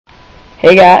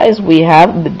Hey guys, we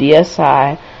have the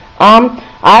DSI.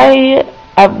 I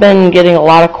have been getting a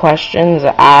lot of questions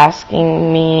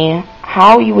asking me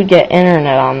how you would get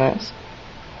internet on this.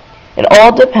 It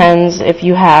all depends if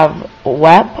you have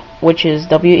WEP, which is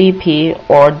WEP,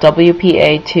 or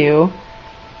WPA2,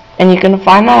 and you can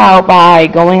find that out by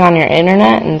going on your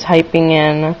internet and typing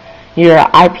in your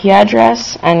IP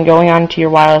address and going onto your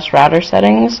wireless router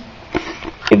settings.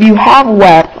 If you have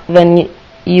WEP, then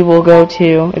you will go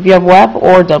to, if you have WEP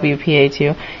or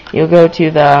WPA2, you'll go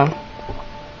to the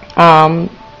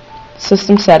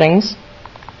system settings.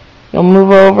 You'll move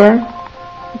over,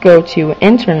 go to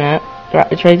internet,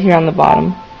 it's right here on the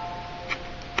bottom.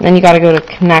 Then you gotta go to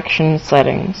connection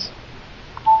settings.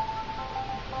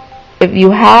 If you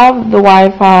have the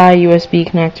Wi-Fi USB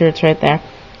connector, it's right there.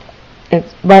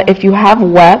 But if you have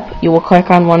WEP, you will click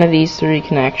on one of these three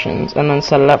connections and then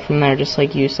set it up from there, just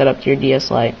like you set up to your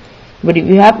DSI. But if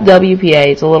you have WPA,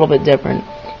 it's a little bit different.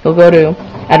 You'll go to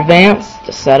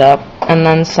Advanced Setup and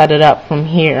then set it up from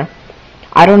here.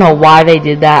 I don't know why they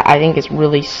did that. I think it's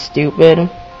really stupid,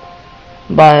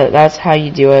 but that's how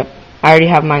you do it. I already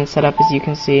have mine set up, as you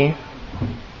can see.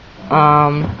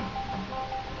 I'll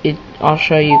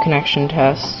show you connection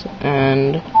test,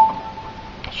 and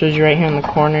it shows you right here in the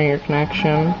corner your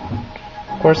connection.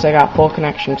 Of course, I got full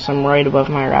connection because I'm right above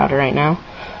my router right now.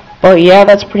 But yeah,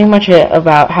 that's pretty much it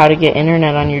about how to get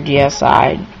internet on your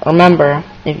DSI. Remember,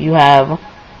 if you have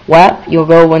WEP, you'll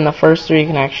go in the first three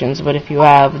connections, but if you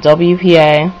have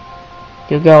WPA,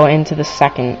 you'll go into the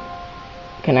second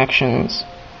connections.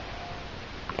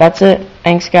 That's it.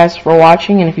 Thanks guys for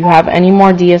watching, and if you have any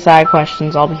more DSI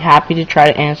questions, I'll be happy to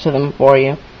try to answer them for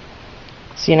you.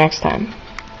 See you next time.